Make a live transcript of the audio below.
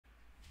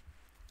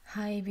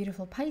Hi,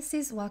 beautiful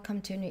Pisces.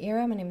 Welcome to a new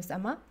era. My name is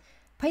Emma.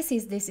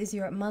 Pisces, this is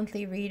your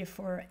monthly read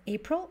for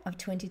April of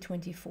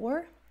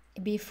 2024.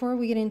 Before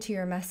we get into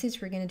your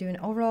message, we're going to do an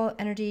overall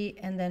energy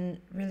and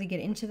then really get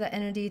into the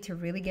energy to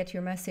really get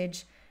your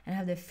message and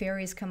have the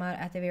fairies come out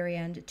at the very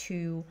end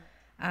to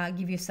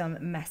give you some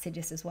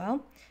messages as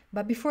well.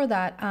 But before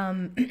that,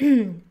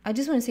 I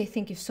just want to say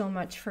thank you so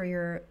much for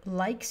your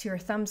likes, your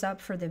thumbs up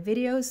for the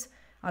videos.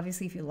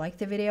 Obviously, if you like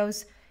the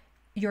videos,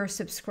 your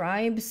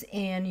subscribes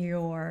and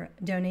your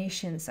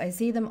donations. I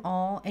see them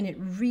all, and it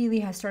really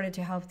has started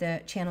to help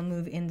the channel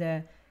move in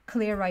the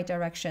clear right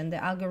direction.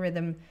 The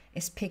algorithm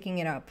is picking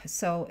it up.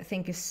 So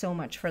thank you so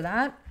much for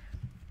that.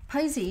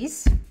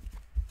 Pisces,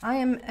 I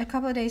am a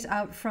couple of days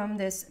out from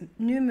this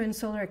new moon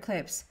solar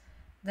eclipse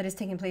that is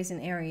taking place in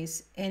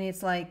Aries. And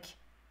it's like,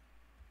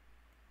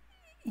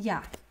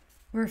 yeah,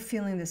 we're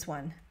feeling this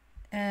one.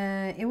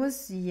 It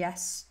was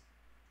yesterday.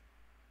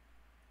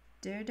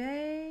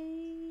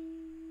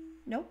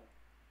 Nope.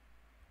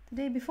 The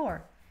day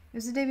before. It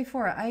was the day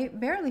before. I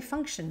barely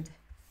functioned.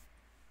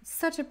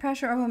 Such a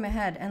pressure over my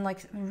head and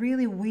like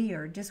really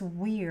weird, just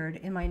weird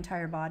in my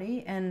entire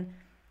body. And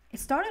it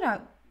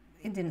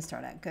didn't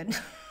start out good.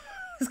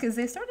 Because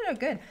they started out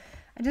good.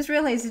 I just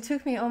realized it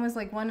took me almost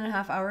like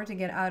 1.5 hours to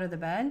get out of the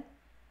bed.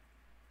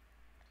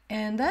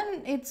 And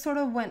then it sort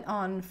of went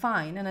on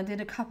fine. And I did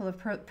a couple of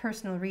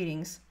personal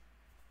readings.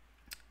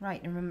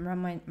 Right, it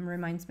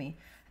reminds me.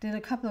 I did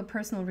a couple of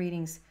personal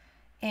readings.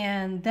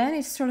 And then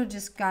it sort of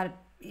just I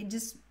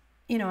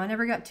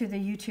never got to the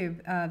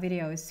YouTube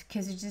videos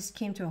because it just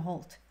came to a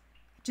halt.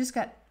 It just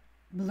got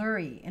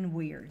blurry and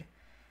weird.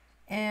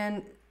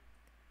 And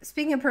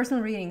speaking of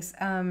personal readings,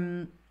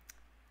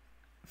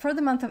 for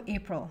the month of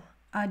April,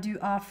 I do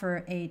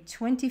offer a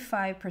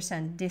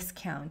 25%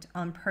 discount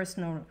on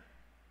personal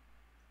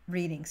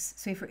readings.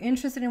 So if you're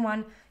interested in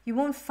one, you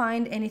won't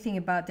find anything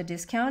about the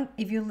discount.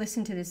 If you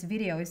listen to this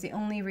video, it's the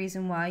only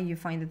reason why you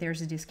find that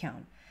there's a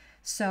discount.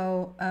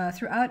 So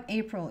throughout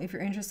April, if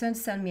you're interested,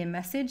 send me a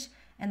message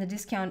and the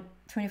discount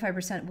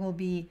 25% will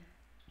be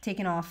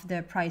taken off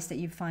the price that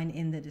you find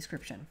in the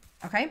description.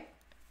 Okay?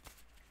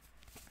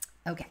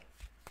 Okay.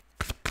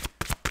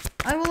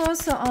 I will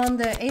also on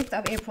the 8th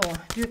of April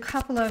do a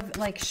couple of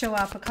show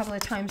up a couple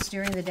of times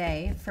during the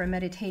day for a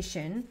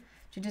meditation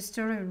to just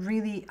sort of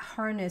really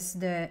harness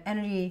the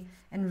energy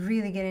and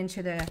really get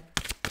into the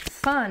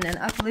fun and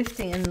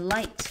uplifting and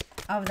light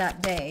of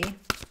that day.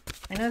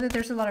 I know that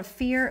there's a lot of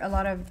fear, a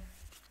lot of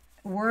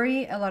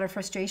worry, a lot of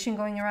frustration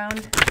going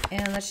around,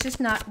 and let's just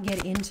not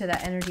get into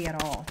that energy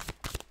at all.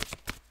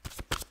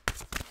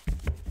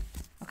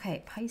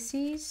 Okay,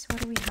 Pisces, what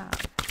do we have?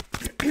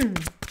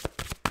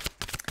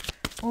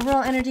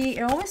 Overall energy,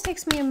 it always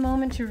takes me a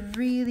moment to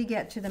really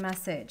get to the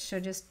message, so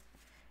just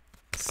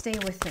stay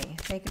with me.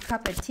 Take a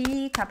cup of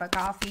tea, cup of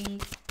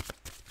coffee,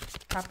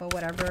 cup of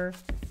whatever.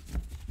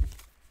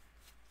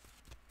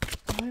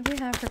 What do we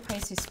have for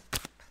Pisces,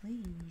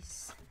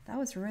 please? That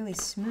was really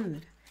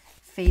smooth.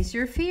 Face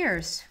your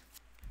fears.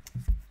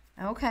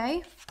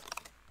 Okay.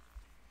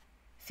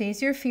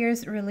 Face your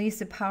fears, release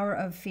the power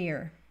of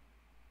fear.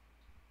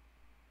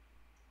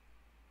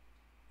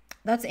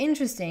 That's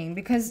interesting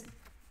because,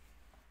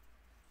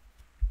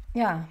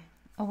 yeah,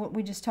 what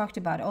we just talked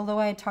about. Although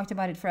I talked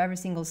about it for every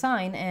single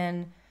sign,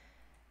 and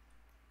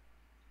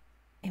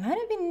it might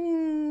have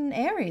been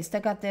Aries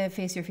that got the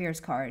Face Your Fears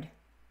card.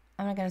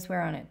 I'm not going to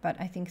swear on it, but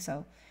I think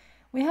so.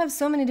 We have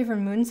so many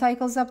different moon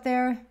cycles up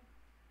there.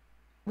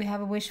 We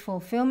have a wish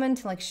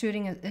fulfillment, like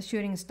shooting a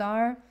shooting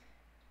star.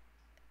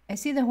 I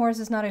see the horse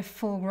is not a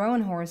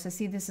full-grown horse. I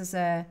see this as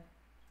a,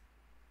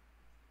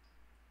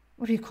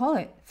 what do you call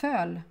it?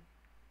 Föl.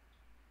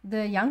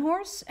 The young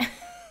horse?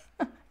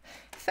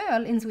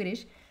 Föl in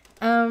Swedish.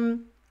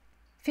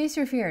 Face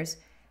your fears.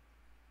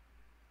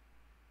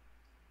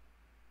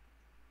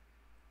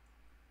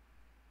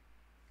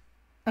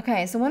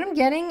 Okay, so what I'm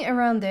getting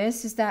around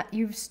this is that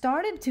you've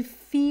started to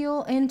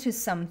feel into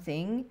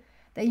something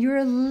that you're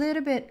a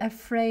little bit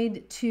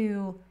afraid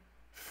to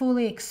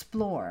fully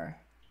explore.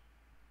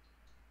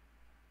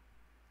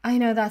 I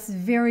know that's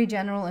very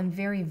general and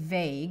very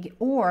vague,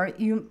 or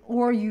you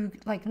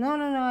like, no,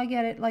 I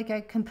get it. Like,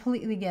 I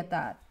completely get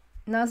that.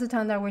 Now's the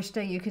time that I wish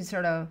that you could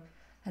sort of,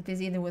 that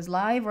this either was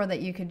live or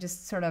that you could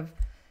just sort of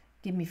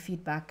give me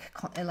feedback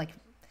like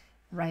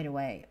right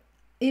away.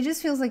 It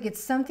just feels like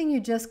it's something you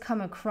just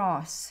come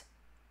across,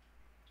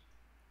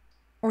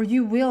 or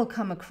you will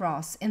come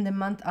across in the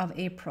month of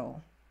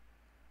April,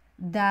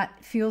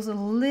 that feels a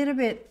little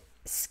bit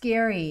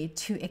scary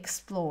to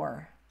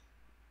explore.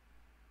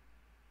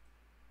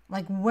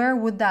 Like, where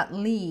would that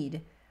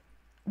lead?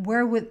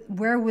 Where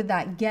would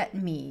that get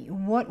me?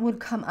 What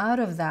would come out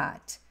of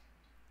that?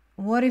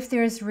 What if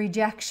there's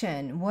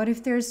rejection? What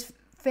if there's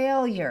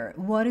failure?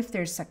 What if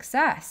there's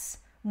success?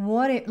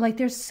 What if, like,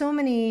 there's so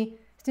many.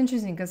 It's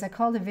interesting because I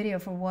called the video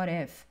for what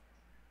if.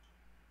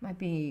 Might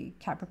be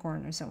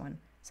Capricorn or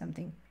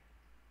something,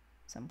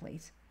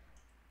 someplace.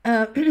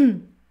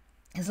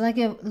 It's like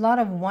a lot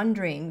of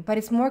wondering, but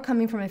it's more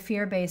coming from a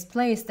fear-based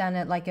place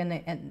than like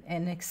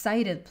an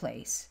excited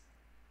place.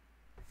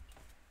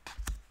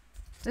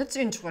 That's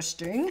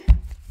interesting.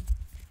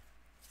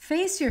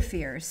 Face your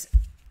fears.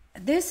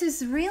 This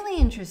is really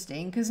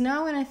interesting because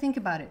now when I think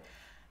about it,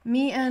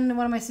 me and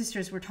one of my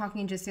sisters were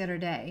talking just the other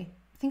day,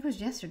 I think it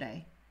was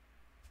yesterday,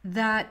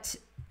 that,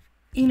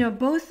 you know,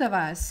 both of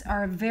us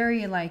are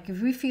very like,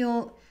 if we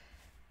feel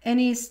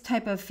any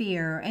type of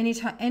fear, any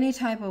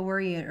type of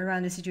worry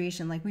around the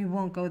situation, like we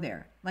won't go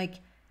there. Like,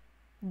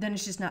 then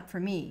it's just not for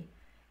me.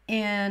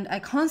 And I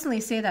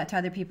constantly say that to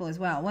other people as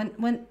well.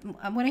 When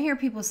I hear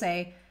people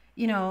say,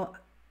 you know,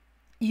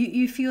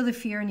 you feel the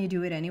fear and you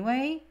do it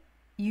anyway.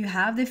 You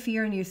have the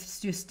fear and you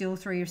still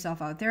throw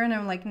yourself out there. And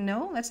I'm like,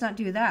 no, let's not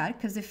do that,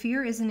 because the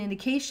fear is an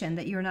indication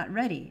that you're not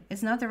ready.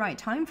 It's not the right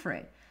time for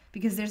it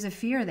because there's a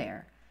fear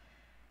there.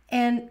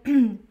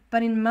 And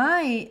but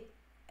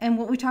and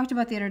what we talked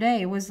about the other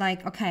day was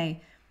like,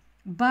 okay,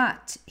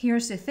 but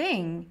here's the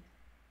thing.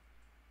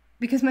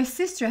 Because my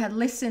sister had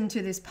listened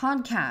to this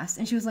podcast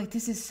and she was like,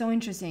 this is so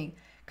interesting.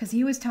 Because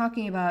he was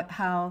talking about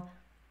how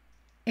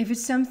if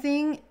it's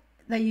something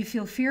that you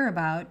feel fear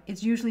about,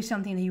 it's usually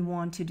something that you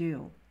want to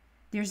do.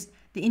 The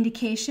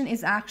indication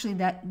is actually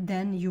that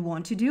then you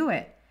want to do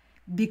it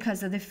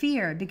because of the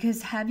fear.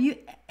 Because have you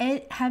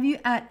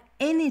at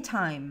any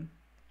time,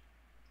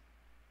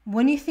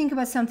 when you think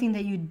about something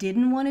that you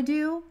didn't want to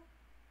do,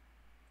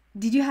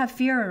 did you have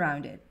fear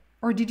around it?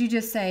 Or did you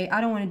just say, I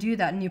don't want to do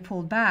that, and you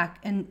pulled back,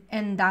 and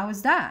that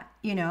was that,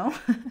 you know?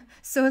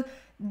 So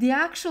the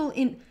actual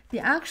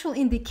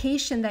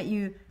indication that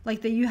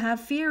you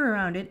have fear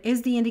around it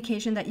is the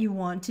indication that you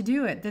want to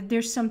do it, that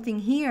there's something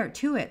here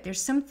to it.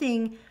 There's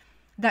something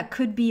that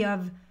could be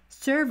of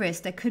service,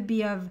 that could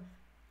be of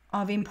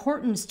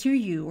importance to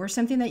you, or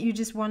something that you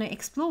just want to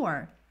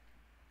explore.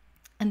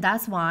 And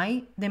that's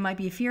why there might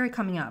be a fear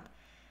coming up.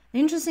 The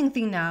interesting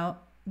thing now,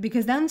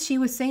 because then she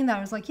was saying that,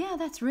 I was like, yeah,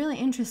 that's really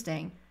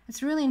interesting.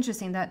 It's really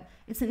interesting that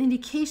it's an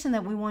indication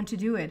that we want to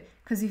do it,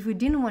 because if we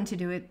didn't want to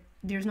do it,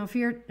 there's no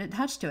fear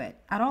attached to it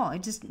at all.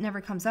 It just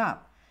never comes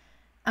up,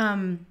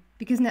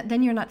 because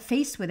then you're not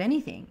faced with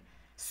anything.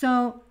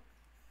 So,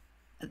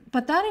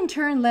 but that in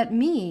turn led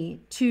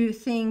me to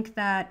think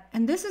that,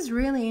 and this is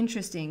really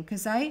interesting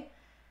because I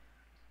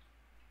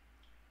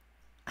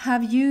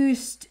have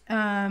used,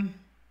 and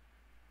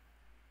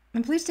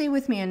please stay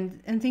with me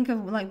and think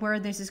of like where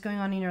this is going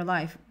on in your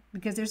life,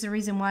 because there's a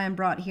reason why I'm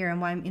brought here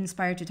and why I'm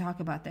inspired to talk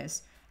about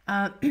this.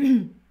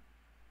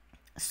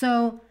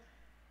 So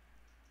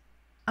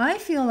I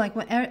feel like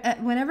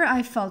whenever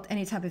I felt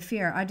any type of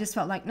fear, I just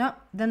felt like, no,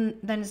 then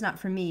it's not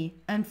for me.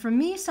 And for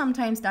me,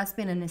 sometimes that's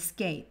been an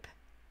escape.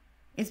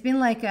 It's been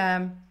like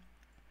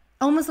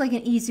almost like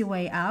an easy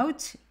way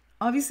out.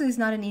 Obviously, it's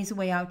not an easy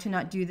way out to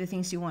not do the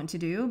things you want to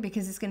do,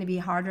 because it's going to be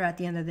harder at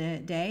the end of the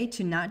day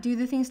to not do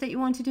the things that you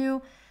want to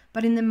do.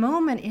 But in the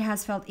moment, it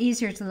has felt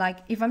easier to, like,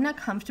 if I'm not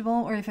comfortable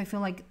or if I feel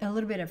like a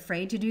little bit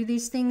afraid to do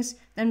these things,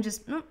 then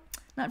just,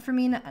 not for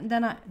me,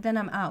 then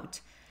I'm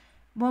out.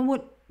 Well,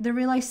 what the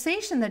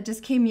realization that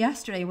just came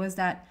yesterday was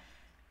that,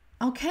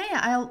 okay,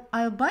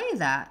 I'll buy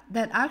that.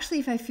 That actually,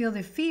 if I feel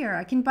the fear,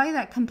 I can buy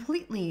that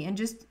completely, and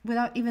just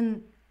without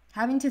even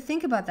having to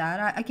think about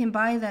that, I can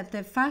buy that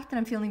the fact that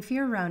I'm feeling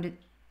fear around it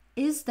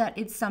is that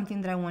it's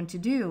something that I want to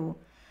do.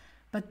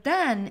 But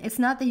then it's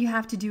not that you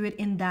have to do it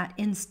in that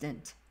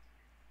instant.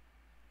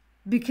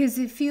 Because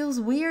it feels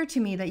weird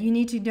to me that you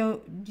need to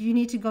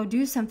go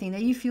do something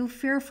that you feel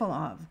fearful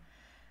of.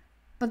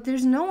 But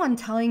there's no one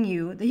telling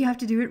you that you have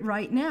to do it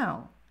right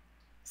now.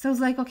 So it's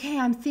like, okay,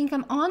 I think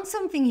I'm on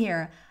something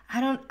here. I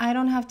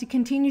don't have to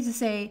continue to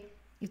say,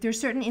 if there's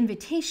certain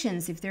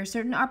invitations, if there's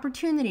certain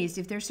opportunities,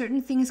 if there's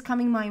certain things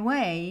coming my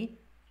way,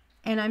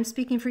 and I'm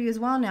speaking for you as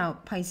well now,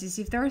 Pisces,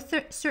 if there are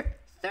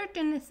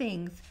certain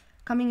things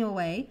coming your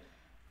way,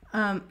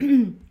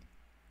 and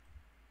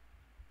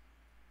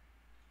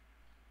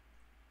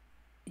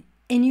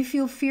you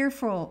feel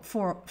fearful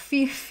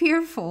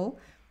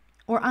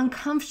or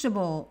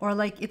uncomfortable, or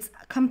like it's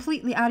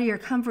completely out of your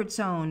comfort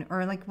zone,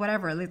 or like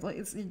whatever, like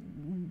it's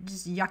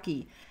just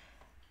yucky.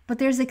 But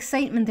there's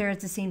excitement there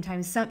at the same time.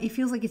 It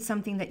feels like it's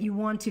something that you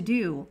want to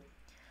do.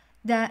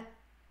 That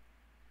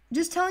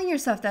just telling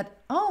yourself that,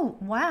 oh,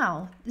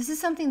 wow, this is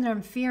something that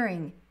I'm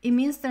fearing. It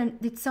means that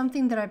it's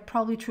something that I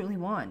probably truly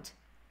want.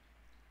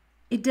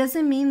 It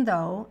doesn't mean,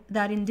 though,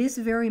 that in this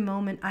very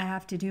moment I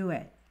have to do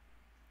it.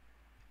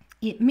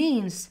 It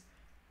means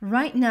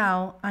right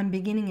now I'm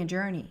beginning a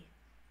journey.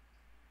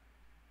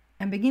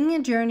 I'm beginning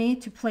a journey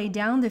to play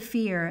down the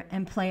fear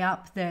and play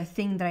up the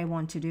thing that I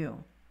want to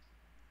do.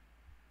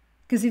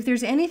 Because if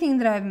there's anything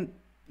that I've,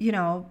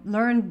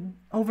 learned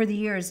over the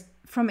years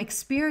from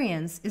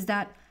experience, is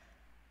that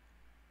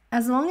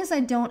as long as I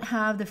don't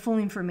have the full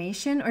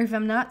information, or if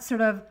I'm not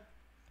sort of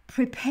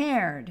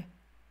prepared,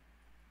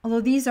 although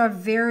these are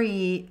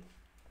very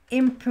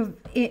improv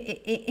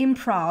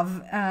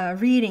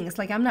readings,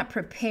 like I'm not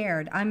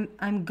prepared.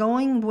 I'm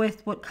going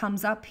with what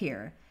comes up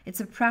here.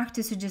 It's a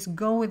practice to just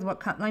go with what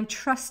comes. I'm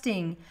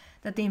trusting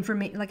that the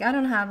information, like I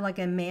don't have like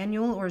a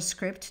manual or a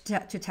script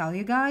to tell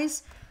you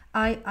guys.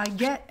 I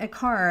get a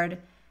card,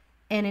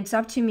 and it's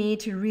up to me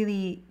to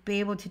really be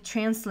able to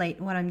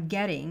translate what I'm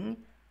getting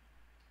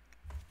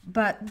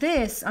But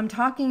this, I'm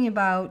talking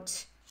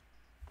about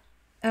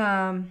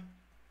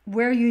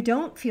where you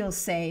don't feel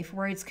safe,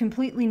 where it's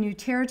completely new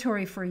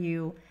territory for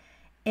you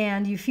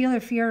and you feel a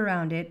fear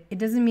around it. It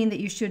doesn't mean that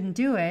you shouldn't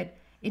do it.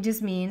 It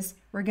just means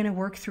we're going to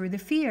work through the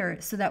fear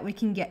so that we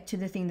can get to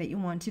the thing that you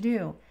want to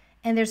do.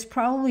 And there's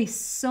probably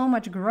so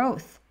much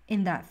growth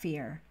in that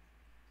fear.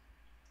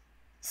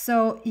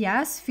 So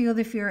yes, feel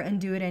the fear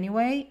and do it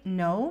anyway.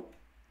 No,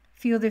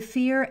 feel the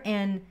fear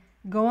and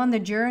go on the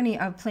journey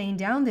of playing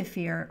down the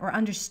fear or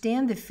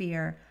understand the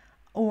fear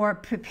or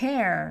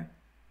prepare,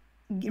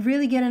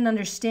 really get an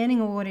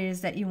understanding of what it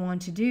is that you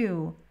want to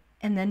do,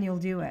 and then you'll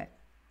do it.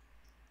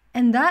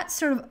 And that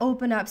sort of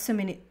opened up so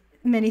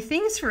many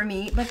things for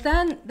me. But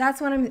then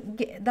that's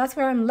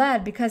where I'm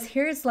led, because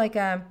here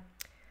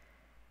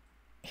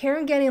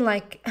I'm getting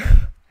like,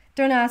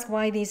 don't ask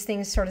why these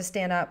things sort of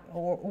stand up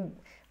or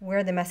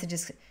where the message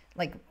is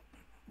like,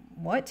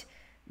 what?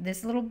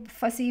 This little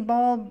fussy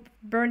ball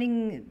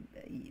burning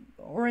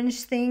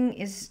orange thing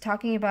is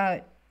talking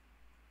about,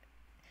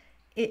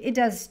 it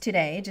does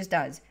today, it just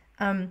does.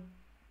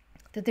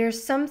 That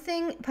there's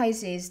something,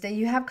 Pisces, that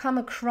you have come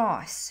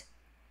across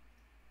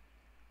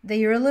that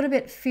you're a little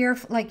bit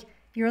fearful,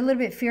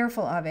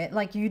 of it,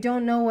 like you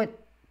don't know what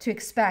to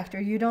expect,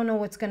 or you don't know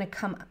what's going to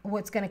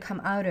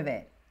come out of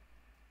it.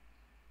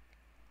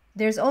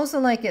 There's also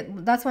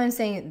that's why I'm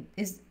saying,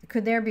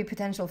 could there be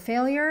potential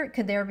failure?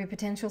 Could there be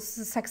potential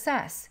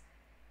success?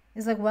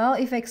 It's like, well,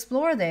 if I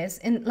explore this,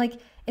 and like,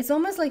 it's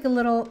almost like a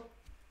little,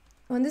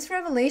 when this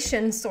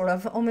revelation sort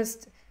of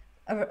almost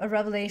a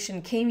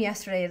revelation came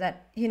yesterday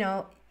that,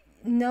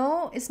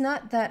 no, it's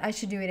not that I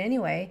should do it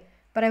anyway,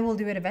 but I will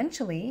do it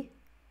eventually.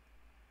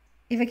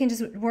 If I can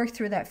just work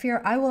through that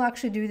fear, I will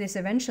actually do this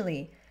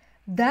eventually.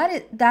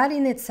 That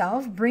in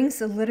itself brings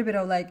a little bit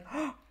of like,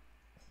 oh,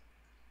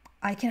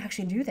 I can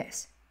actually do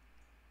this.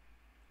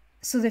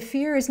 So the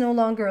fear is no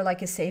longer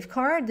like a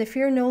safeguard. The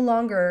fear no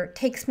longer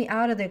takes me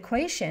out of the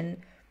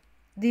equation.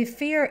 The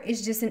fear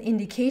is just an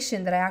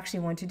indication that I actually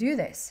want to do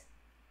this.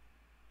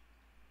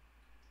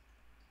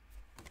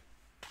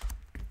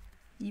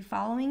 You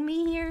following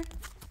me here?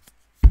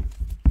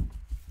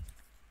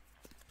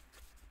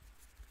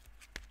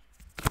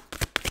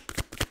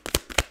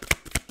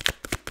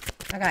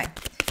 Okay.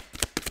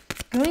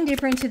 Going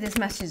deeper into this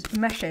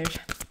message,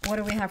 what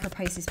do we have for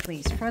Pisces,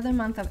 please, for the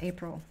month of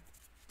April?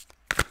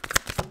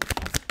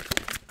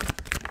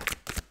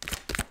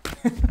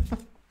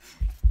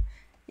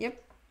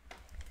 Yep.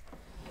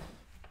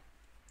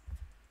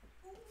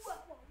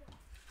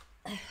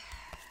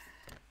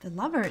 The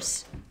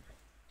Lovers.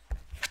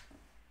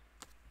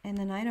 And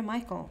the Knight of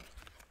Michael.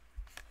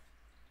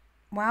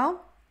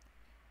 Well,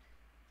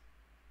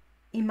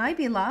 it might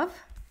be love.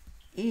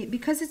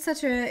 Because it's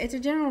a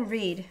general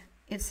read.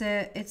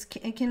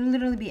 It can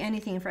literally be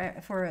anything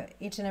for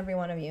each and every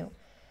one of you.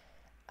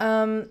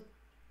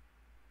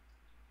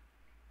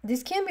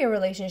 This can be a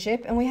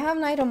relationship, and we have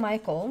Knight of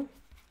Michael,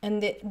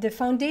 and the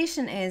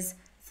foundation is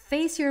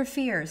face your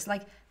fears.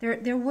 Like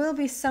there will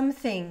be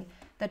something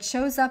that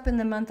shows up in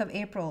the month of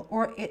April,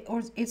 or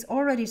it's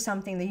already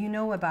something that you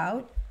know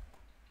about,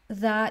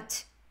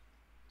 that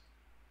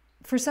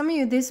for some of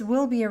you this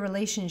will be a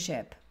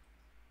relationship.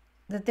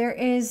 That there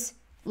is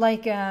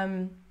like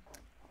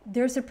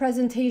there's a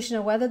presentation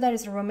of whether that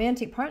is a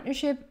romantic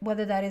partnership,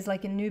 whether that is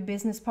like a new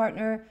business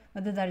partner,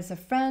 whether that is a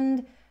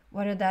friend,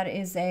 whether that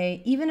is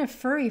even a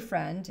furry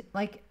friend.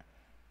 Like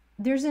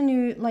there's a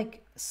new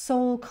like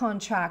soul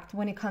contract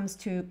when it comes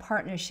to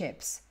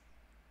partnerships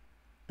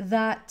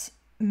that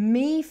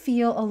may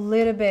feel a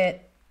little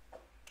bit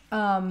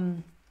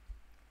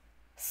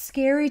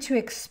scary to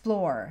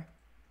explore.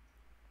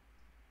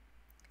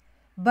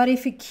 But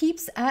if it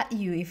keeps at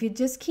you, if it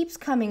just keeps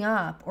coming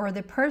up, or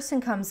the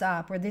person comes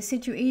up, or the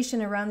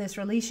situation around this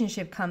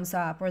relationship comes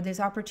up, or this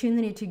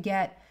opportunity to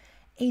get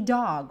a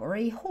dog or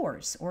a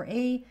horse or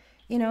we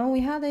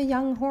have a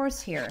young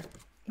horse here.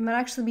 It might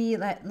actually be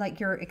like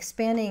you're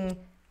expanding,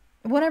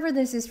 whatever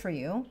this is for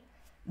you,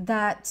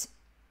 that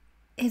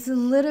is a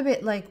little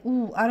bit like,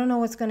 ooh, I don't know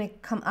what's going to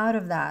come out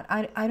of that.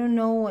 I don't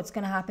know what's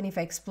going to happen if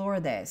I explore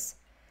this.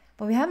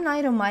 But we have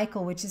Knight of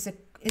Michael, which is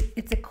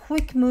it's a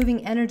quick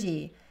moving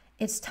energy.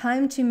 It's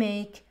time to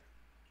make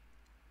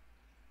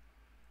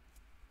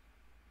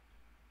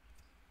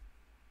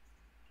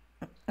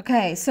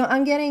okay, so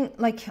I'm getting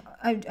like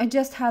I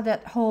just had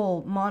that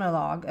whole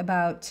monologue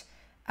about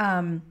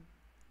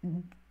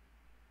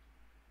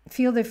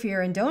feel the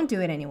fear and don't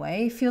do it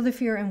anyway. Feel the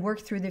fear and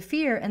work through the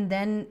fear and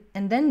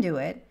then do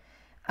it.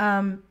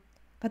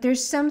 But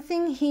there's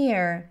something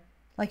here,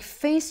 like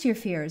face your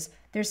fears.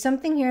 There's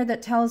something here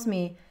that tells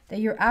me that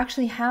you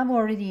actually have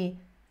already.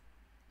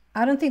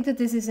 I don't think that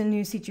this is a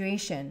new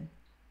situation.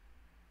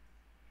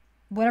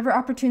 Whatever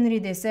opportunity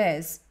this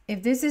is,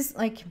 if this is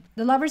like,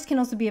 the Lovers can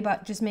also be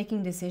about just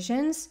making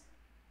decisions,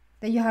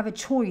 that you have a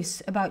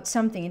choice about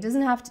something. It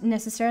doesn't have to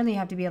necessarily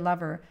have to be a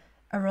lover,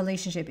 a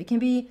relationship. It can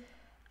be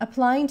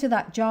applying to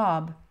that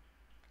job,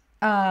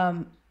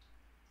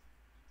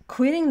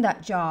 quitting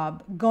that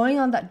job, going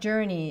on that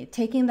journey,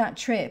 taking that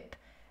trip,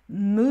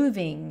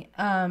 moving,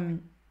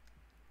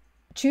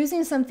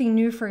 choosing something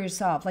new for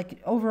yourself,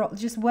 like overall,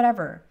 just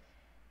whatever,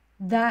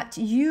 that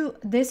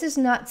this is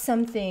not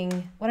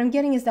something, what I'm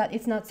getting is that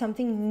it's not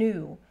something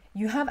new.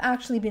 You have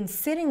actually been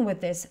sitting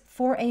with this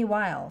for a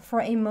while,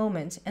 for a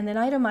moment, and then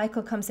Ida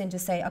Michael comes in to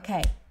say,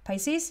 okay,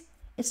 Pisces,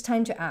 it's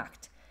time to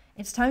act.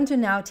 It's time to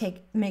now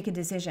make a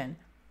decision.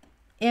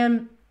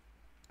 And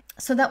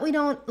so that we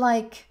don't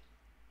like,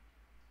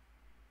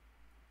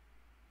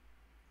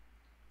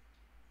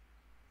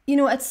 you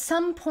know, at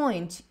some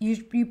point,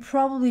 you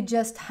probably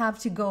just have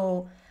to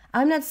go,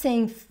 I'm not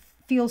saying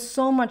feel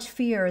so much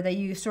fear that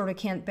you sort of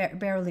can't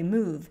barely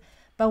move.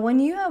 But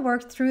when you have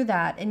worked through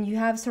that and you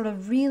have sort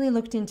of really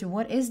looked into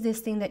what is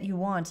this thing that you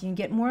want, you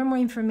get more and more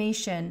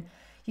information,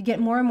 you get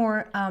more and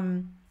more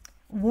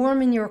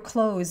warm in your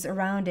clothes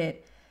around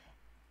it.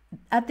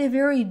 At the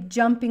very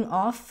jumping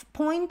off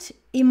point,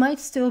 it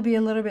might still be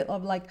a little bit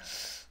of like,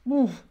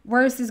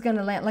 where is this going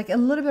to land? Like a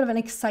little bit of an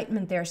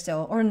excitement there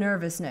still, or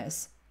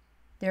nervousness.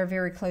 They're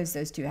very close,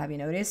 those two, have you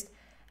noticed?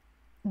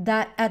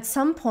 That at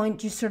some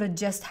point you sort of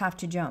just have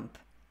to jump.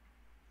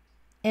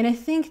 And I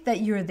think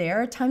that you're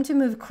there. Time to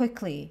move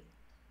quickly.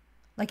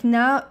 Like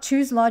now,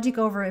 choose logic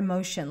over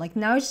emotion. Like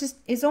now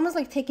it's almost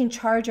like taking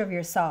charge of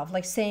yourself.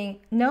 Like saying,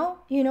 no,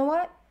 you know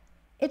what?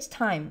 It's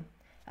time.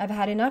 I've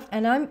had enough.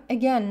 And I'm,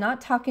 again, not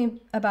talking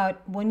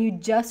about when you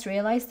just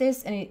realize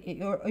this and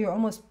you're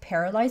almost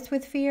paralyzed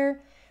with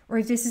fear. Or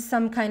if this is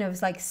some kind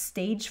of like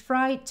stage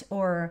fright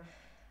or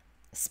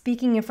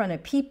speaking in front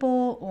of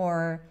people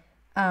or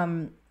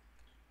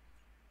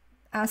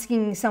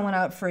asking someone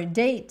out for a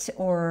date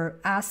or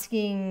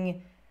asking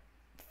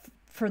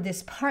for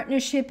this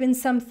partnership in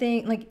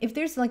something. Like if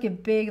there's like a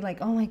big, like,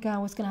 oh my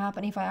God, what's going to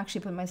happen if I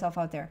actually put myself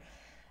out there?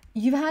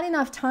 You've had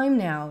enough time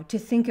now to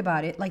think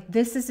about it. Like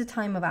this is the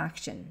time of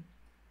action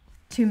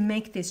to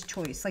make this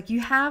choice. Like you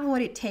have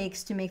what it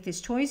takes to make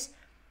this choice.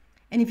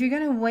 And if you're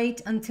going to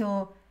wait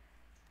until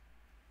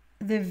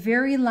the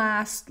very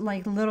last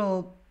like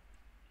little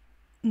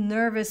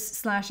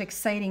nervous /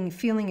 exciting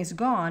feeling is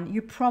gone,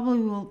 you probably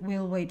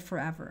will wait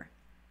forever.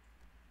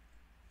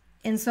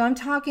 And so I'm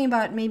talking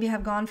about maybe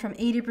have gone from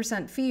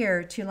 80%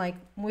 fear to like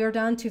we're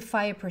down to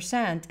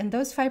 5%, and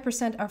those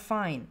 5% are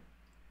fine.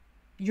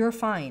 You're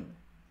fine.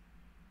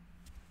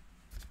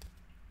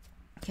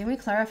 Can we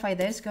clarify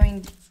this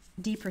going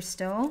deeper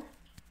still?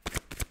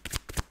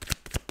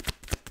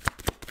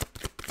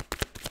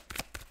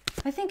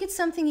 I think it's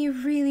something you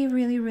really,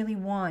 really, really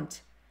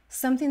want.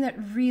 Something that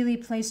really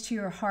plays to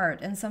your heart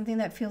and something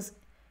that feels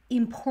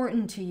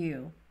important to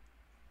you.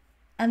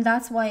 And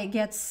that's why it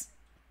gets,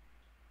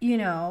 you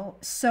know,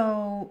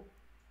 so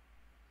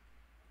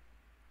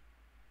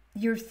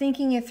you're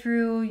thinking it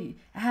through.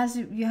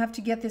 You have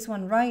to get this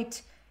one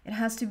right. It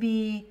has to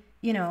be,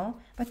 you know,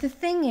 but the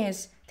thing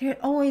is, there's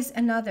always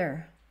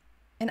another.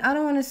 And I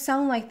don't want to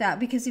sound like that,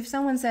 because if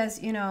someone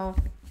says, you know,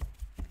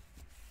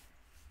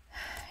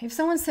 if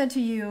someone said to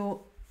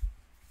you,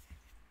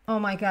 oh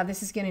my God,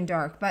 this is getting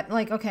dark. But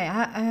like, okay,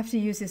 I have to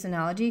use this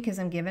analogy because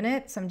I'm given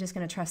it. So I'm just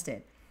going to trust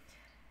it.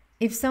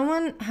 If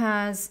someone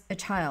has a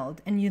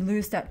child and you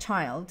lose that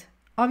child,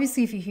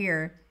 obviously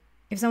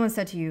if someone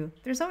said to you,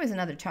 there's always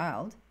another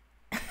child,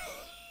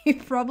 you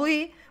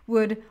probably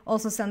would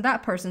also send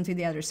that person to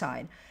the other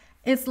side.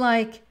 It's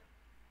like,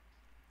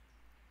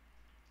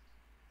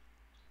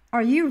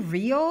 are you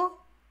real?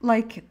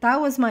 Like that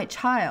was my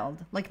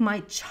child, like my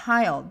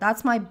child.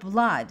 That's my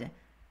blood.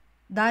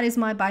 That is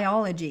my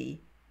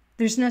biology.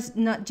 There's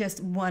not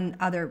just one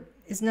other.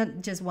 It's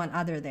not just one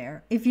other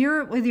there. If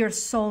you're with your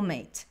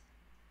soulmate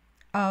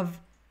of,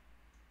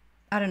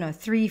 I don't know,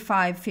 3,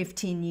 5,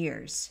 15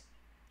 years,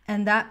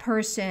 and that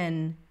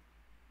person,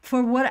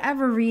 for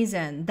whatever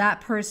reason,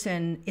 that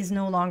person is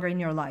no longer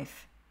in your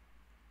life.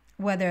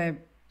 Whether,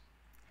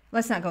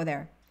 let's not go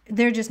there.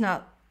 They're just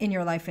not in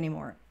your life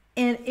anymore.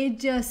 And it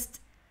just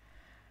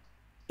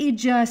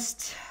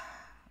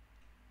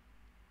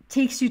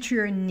takes you to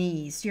your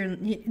knees.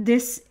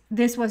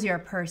 This was your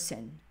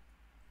person.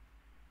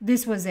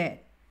 This was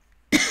it.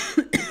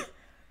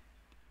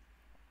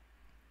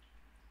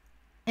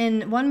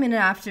 And 1 minute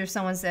after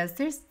someone says,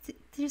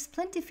 there's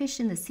plenty of fish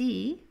in the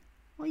sea.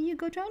 Well, you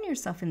go drown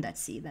yourself in that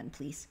sea then,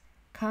 please.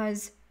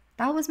 Because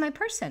that was my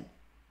person.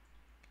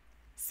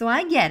 So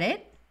I get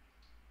it.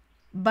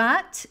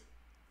 But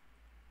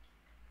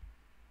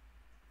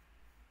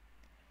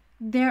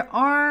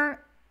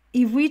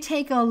if we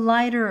take a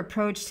lighter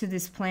approach to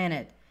this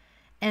planet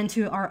and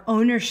to our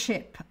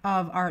ownership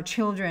of our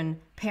children,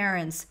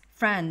 parents,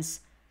 friends,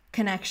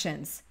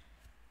 connections,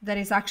 that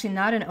is actually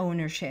not an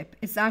ownership.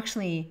 It's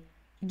actually,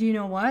 do you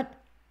know what?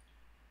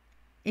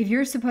 If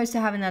you're supposed to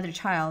have another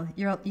child,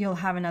 you'll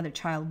have another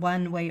child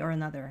one way or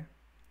another.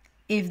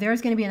 If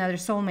there's going to be another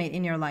soulmate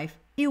in your life,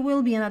 it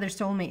will be another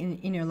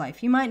soulmate in your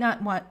life. You might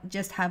not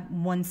just have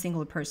one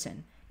single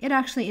person. It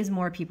actually is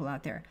more people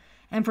out there.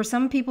 And for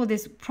some people,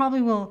 this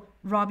probably will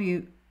rub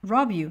you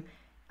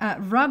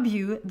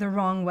the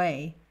wrong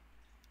way.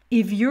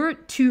 If you're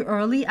too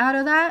early out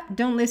of that,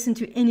 don't listen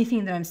to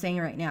anything that I'm saying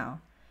right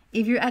now.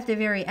 If you're at the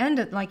very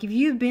end, like if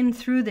you've been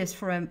through this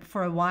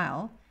for a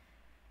while,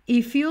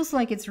 It feels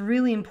like it's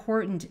really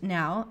important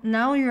now.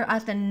 Now you're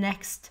at the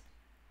next.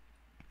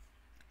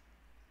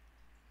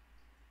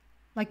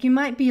 Like you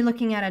might be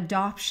looking at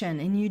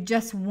adoption and you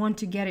just want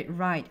to get it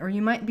right. Or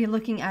you might be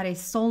looking at a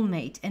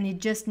soulmate and it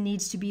just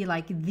needs to be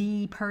like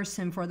the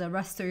person for the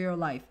rest of your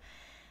life.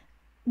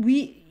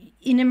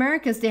 In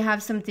Americas, they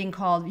have something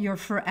called your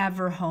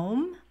forever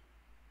home.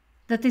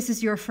 That this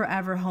is your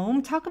forever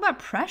home. Talk about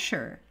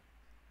pressure.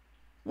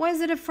 Why is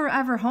it a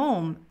forever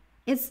home?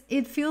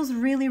 It feels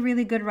really,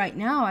 really good right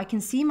now. I can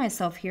see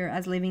myself here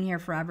as living here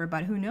forever,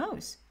 but who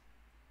knows?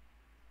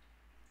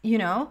 You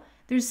know?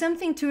 There's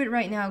something to it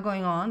right now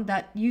going on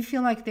that you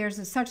feel like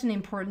there's such an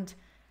important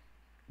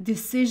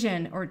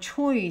decision or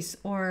choice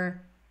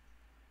or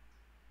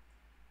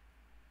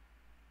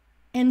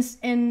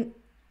and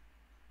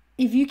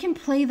if you can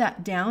play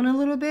that down a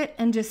little bit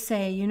and just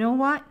say, you know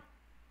what?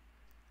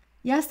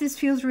 Yes, this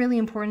feels really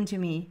important to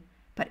me,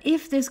 but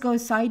if this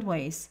goes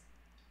sideways,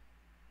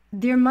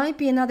 there might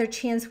be another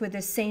chance with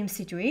the same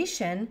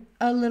situation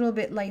a little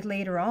bit like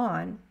later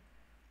on,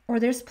 or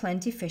there's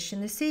plenty fish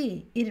in the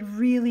sea. It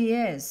really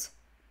is.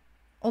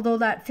 Although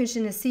that fish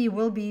in the sea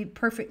will be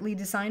perfectly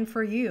designed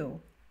for you.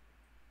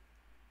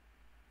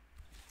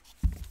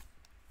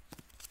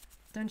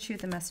 Don't shoot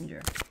the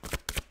messenger.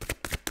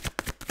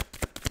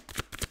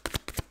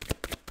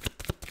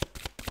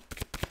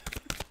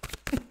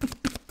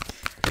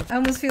 I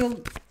almost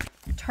feel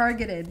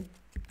targeted.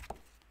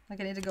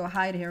 Like I need to go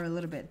hide here a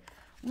little bit.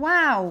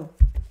 Wow,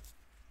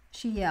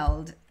 she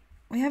yelled.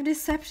 We have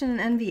deception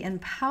and envy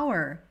and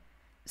power.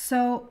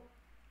 So...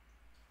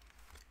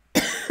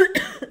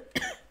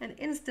 and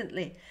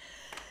instantly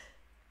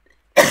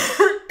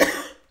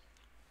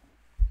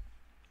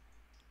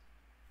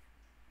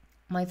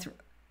my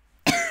throat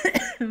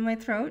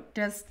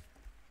just,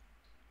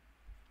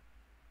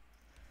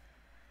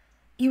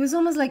 it was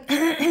almost like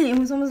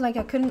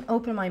I couldn't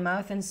open my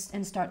mouth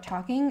and start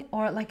talking,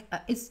 or like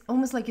it's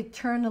almost like it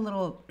turned a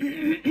little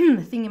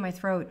thing in my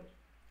throat.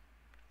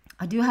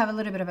 I do have a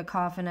little bit of a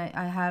cough, and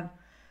I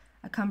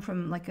come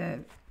from like a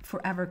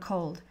forever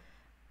cold,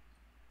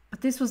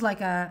 but this was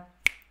like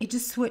it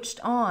just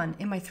switched on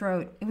in my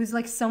throat. It was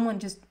like someone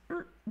just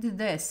did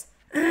this.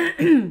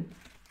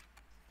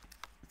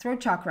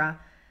 Throat chakra.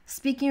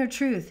 Speaking your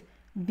truth.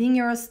 Being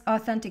your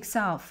authentic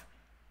self.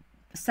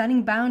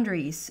 Setting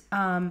boundaries.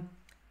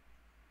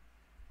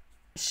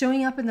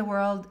 Showing up in the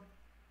world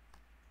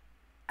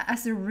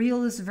as the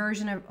realest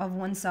version of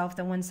oneself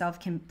that oneself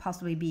can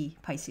possibly be,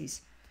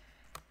 Pisces.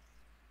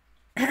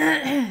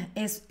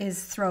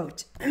 is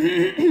throat.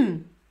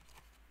 And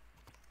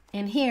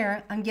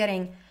here I'm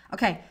getting...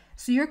 Okay.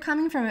 So you're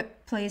coming from a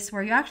place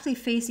where you're actually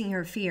facing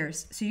your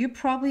fears. So you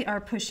probably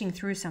are pushing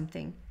through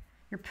something.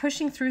 You're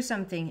pushing through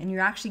something and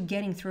you're actually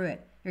getting through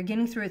it. You're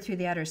getting through it through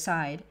the other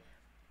side.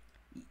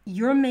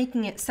 You're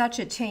making it such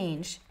a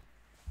change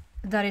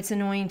that it's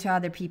annoying to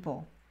other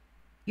people.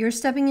 You're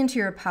stepping into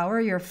your power.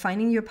 You're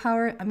finding your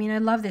power. I mean, I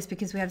love this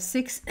because we have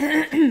 6,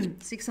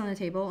 6 on the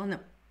table. And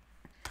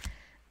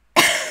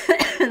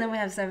then we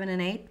have 7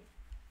 and 8.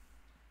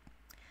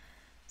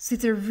 So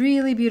it's a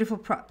really beautiful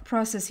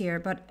process here,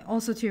 but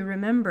also to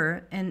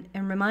remember and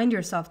remind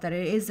yourself that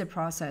it is a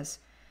process.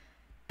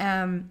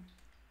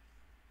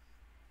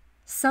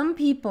 Some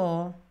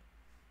people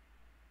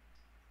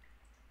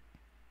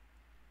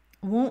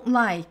won't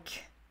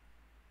like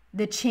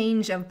the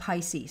change of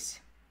Pisces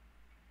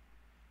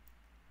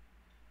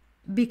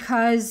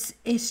because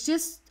it's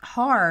just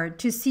hard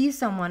to see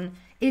someone.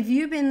 If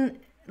you've been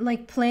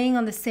like playing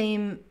on the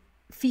same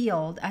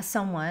field as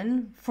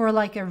someone for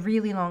like a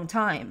really long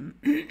time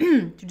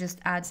to just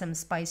add some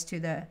spice to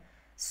the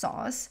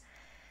sauce,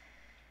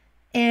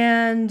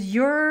 and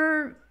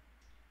you're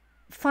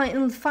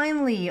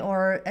finally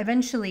or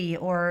eventually,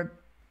 or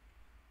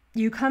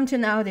you come to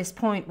now this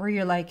point where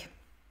you're like,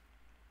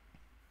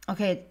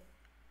 okay,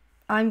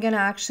 I'm gonna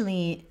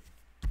actually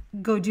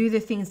go do the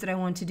things that I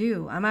want to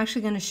do. I'm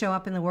actually gonna show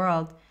up in the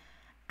world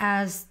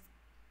as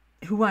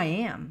who I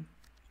am.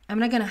 I'm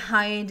not gonna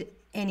hide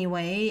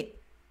anyway,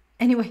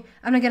 I'm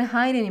not going to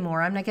hide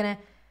anymore. I'm not going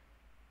to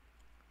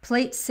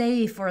play it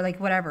safe or like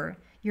whatever.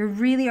 You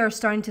really are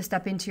starting to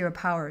step into your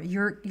power.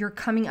 You're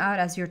coming out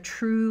as your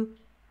true,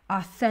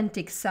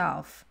 authentic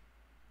self.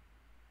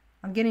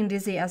 I'm getting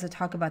dizzy as I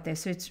talk about this.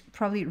 So it's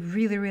probably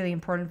really, really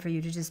important for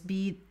you to just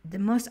be the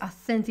most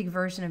authentic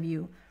version of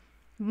you.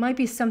 It might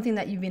be something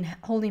that you've been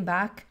holding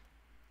back.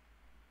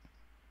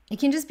 It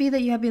can just be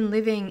that you have been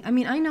living. I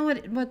mean, I know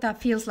what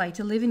that feels like,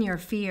 to live in your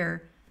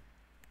fear.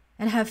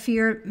 And have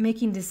fear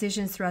making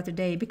decisions throughout the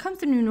day. It becomes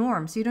the new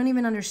norm. So you don't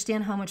even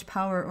understand how much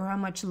power or how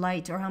much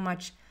light or how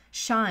much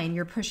shine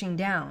you're pushing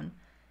down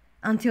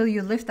until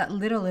you lift that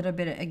little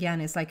bit again.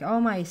 It's like, oh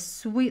my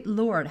sweet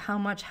Lord, how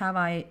much have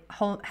I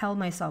held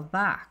myself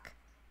back?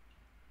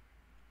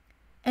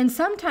 And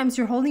sometimes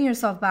you're holding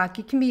yourself back.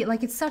 It can be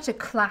like, it's such a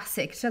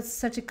classic,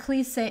 such a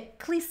cliche.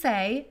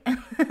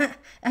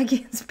 I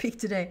can't speak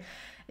today.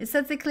 It's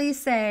such a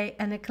cliche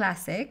and a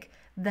classic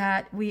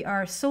that we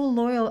are so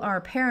loyal,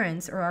 our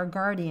parents or our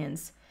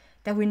guardians,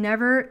 that we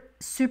never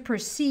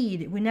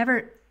supersede, we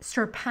never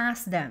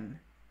surpass them.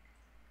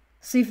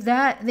 So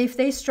if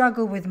they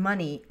struggle with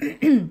money,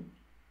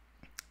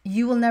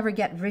 you will never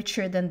get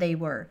richer than they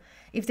were.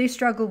 If they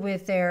struggle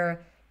with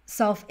their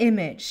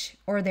self-image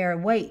or their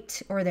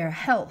weight or their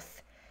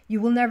health, you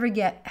will never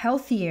get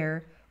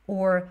healthier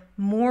or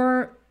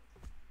more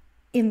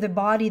in the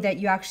body that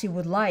you actually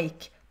would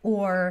like,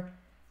 or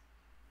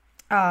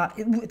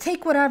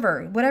take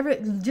whatever,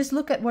 just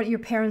look at what your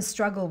parents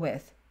struggle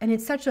with. And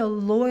it's such a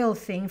loyal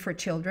thing for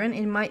children.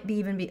 It might be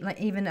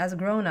even as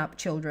grown-up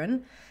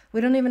children.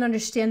 We don't even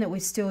understand that we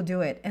still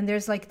do it. And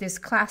there's like this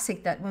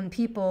classic that when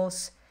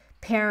people's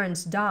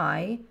parents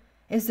die,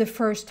 is the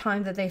first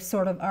time that they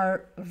sort of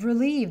are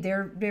relieved.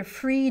 They're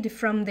freed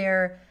from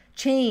their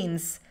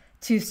chains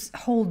to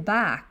hold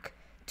back,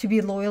 to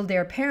be loyal to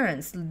their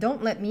parents.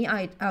 Don't let me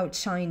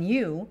outshine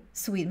you,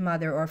 sweet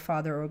mother or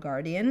father or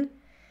guardian.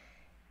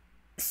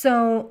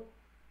 So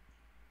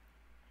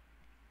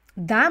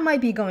that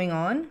might be going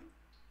on.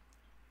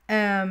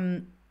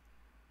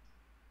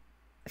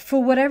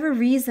 For whatever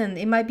reason,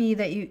 it might be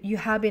that you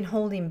have been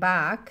holding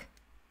back.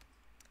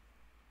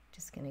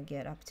 Just gonna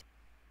get up to.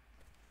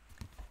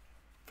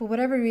 For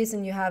whatever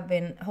reason, you have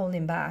been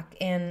holding back,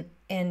 and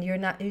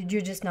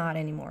you're just not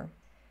anymore.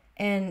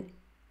 And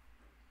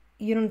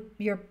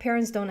your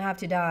parents don't have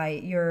to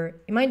die.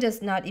 It might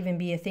just not even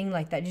be a thing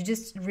like that. You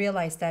just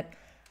realize that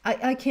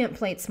I can't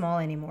play it small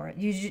anymore.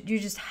 You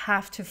just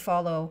have to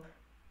follow.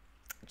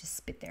 Just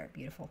spit there,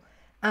 beautiful.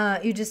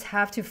 You just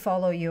have to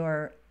follow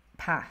your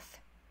path.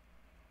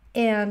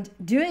 And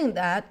doing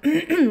that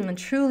and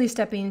truly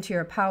stepping into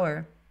your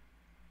power,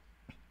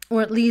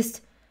 or at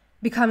least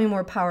becoming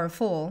more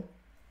powerful,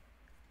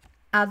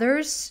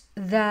 others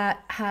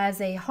that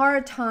has a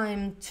hard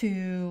time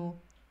to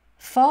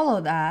follow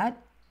that,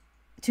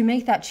 to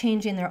make that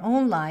change in their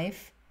own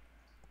life,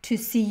 to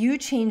see you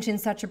change in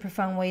such a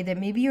profound way that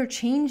maybe you're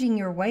changing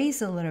your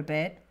ways a little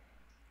bit,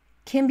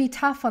 can be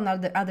tough on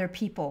other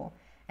people.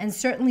 And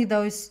certainly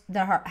those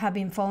that have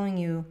been following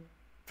you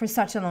for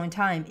such a long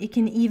time. It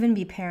can even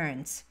be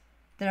parents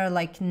that are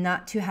like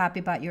not too happy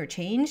about your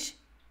change.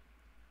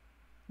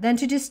 Then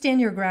to just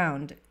stand your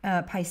ground,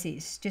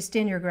 Pisces, just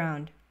stand your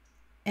ground.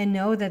 And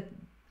know that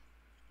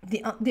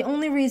the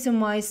only reason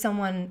why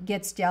someone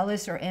gets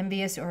jealous or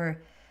envious or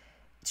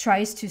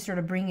tries to sort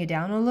of bring you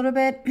down a little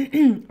bit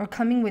or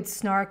coming with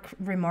snark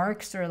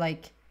remarks or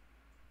like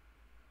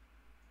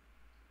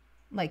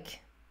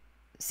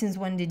since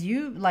when did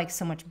you like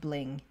so much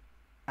bling?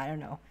 I don't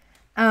know.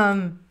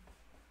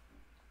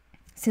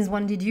 Since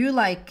when did you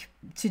like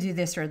to do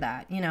this or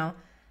that?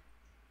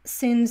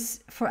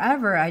 Since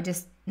forever, I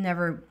just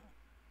never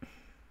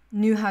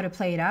knew how to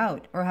play it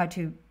out or how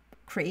to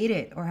create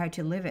it or how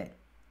to live it.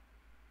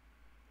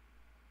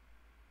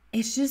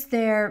 It's just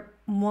they're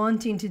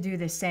wanting to do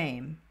the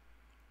same.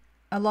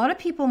 A lot of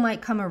people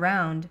might come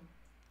around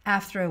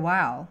after a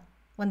while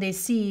when they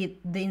see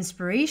the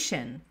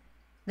inspiration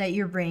that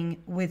you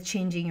bring with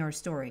changing your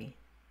story.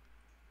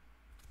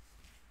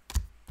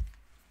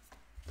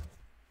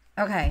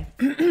 Okay,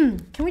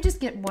 can we just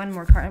get one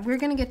more card? We're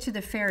going to get to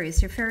the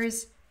fairies. Your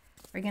fairies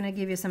are going to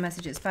give you some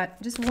messages,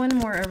 but just one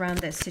more around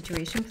this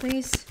situation,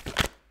 please.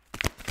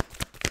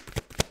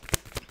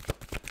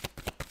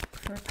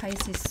 For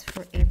Pisces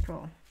for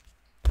April.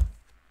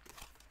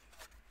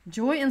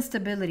 Joy and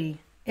stability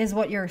is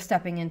what you're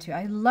stepping into.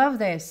 I love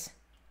this.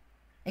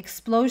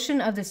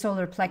 Explosion of the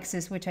solar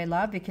plexus, which I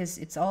love because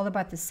it's all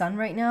about the sun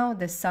right now.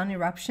 The sun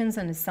eruptions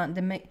and the sun,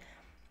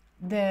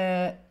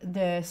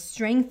 the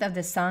strength of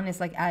the sun is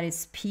like at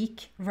its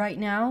peak right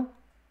now.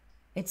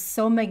 It's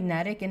so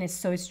magnetic and it's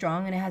so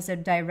strong, and it has a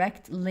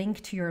direct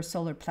link to your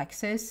solar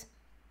plexus.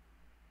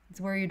 It's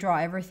where you draw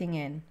everything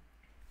in.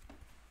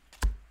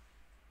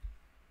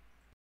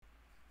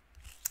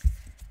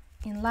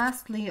 And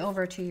lastly,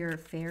 over to your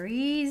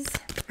fairies.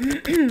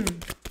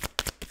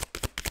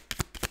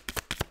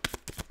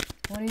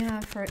 What do you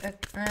have for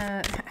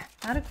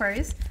not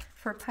Aquarius,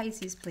 for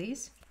Pisces,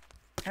 please?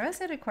 Have I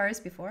said Aquarius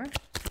before?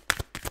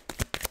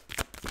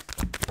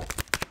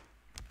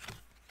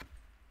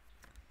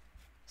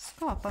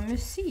 Skapa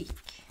musik.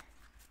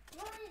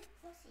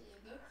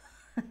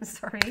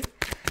 Sorry,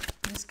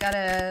 just got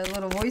a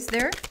little voice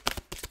there.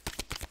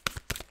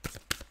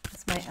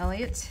 That's my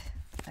Elliot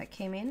that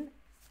came in.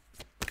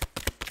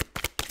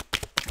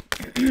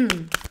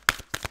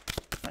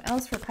 What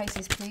else for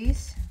Pisces,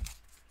 please?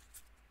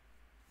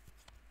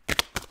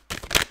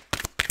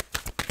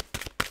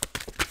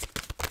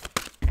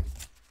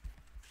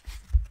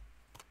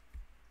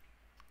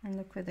 And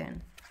look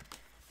within.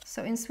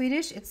 So in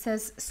Swedish it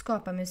says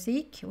skapa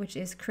musik, which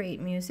is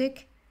create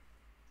music.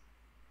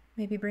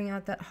 Maybe bring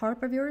out that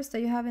harp of yours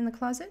that you have in the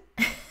closet.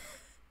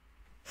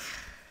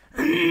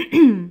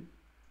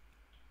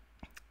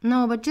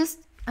 No, but just,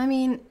 I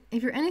mean,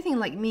 if you're anything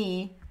like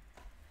me,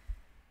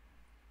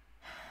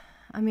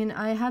 I mean,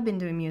 I have been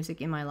doing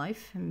music in my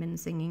life. I've been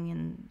singing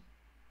and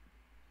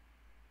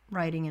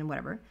writing and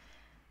whatever.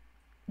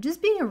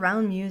 Just being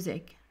around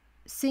music,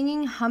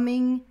 singing,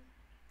 humming,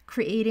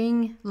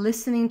 creating,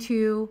 listening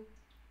to,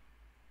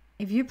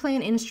 If you play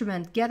an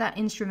instrument, get that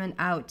instrument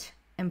out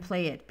and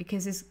play it,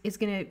 because it's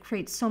going to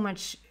create so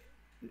much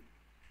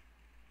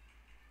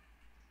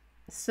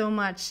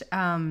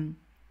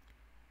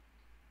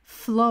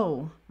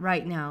flow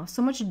right now,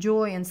 so much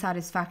joy and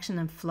satisfaction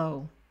and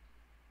flow.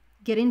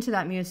 Get into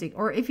that music.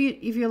 Or if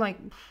you're like,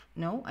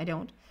 no, I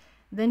don't,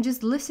 then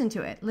just listen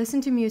to it. Listen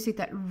to music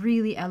that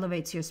really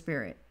elevates your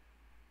spirit.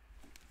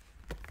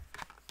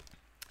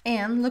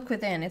 And look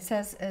within. It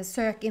says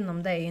sök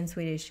inom dig in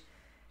Swedish,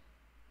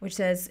 which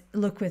says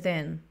look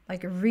within.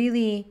 Like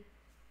really,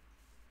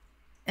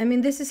 I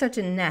mean, this is such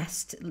a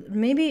nest.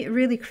 Maybe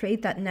really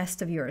create that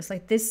nest of yours,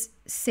 like this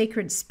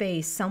sacred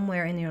space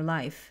somewhere in your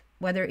life,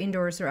 whether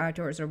indoors or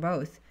outdoors or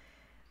both,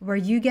 where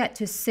you get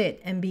to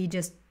sit and be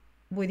just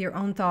with your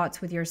own thoughts,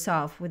 with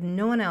yourself, with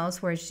no one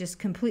else, where it's just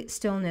complete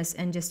stillness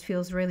and just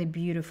feels really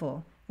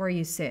beautiful where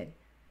you sit,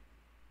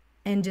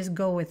 and just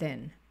go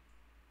within.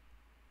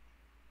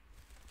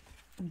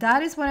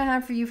 That is what I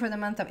have for you for the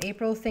month of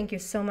April. Thank you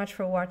so much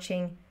for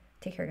watching.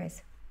 Take care,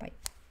 guys. Bye.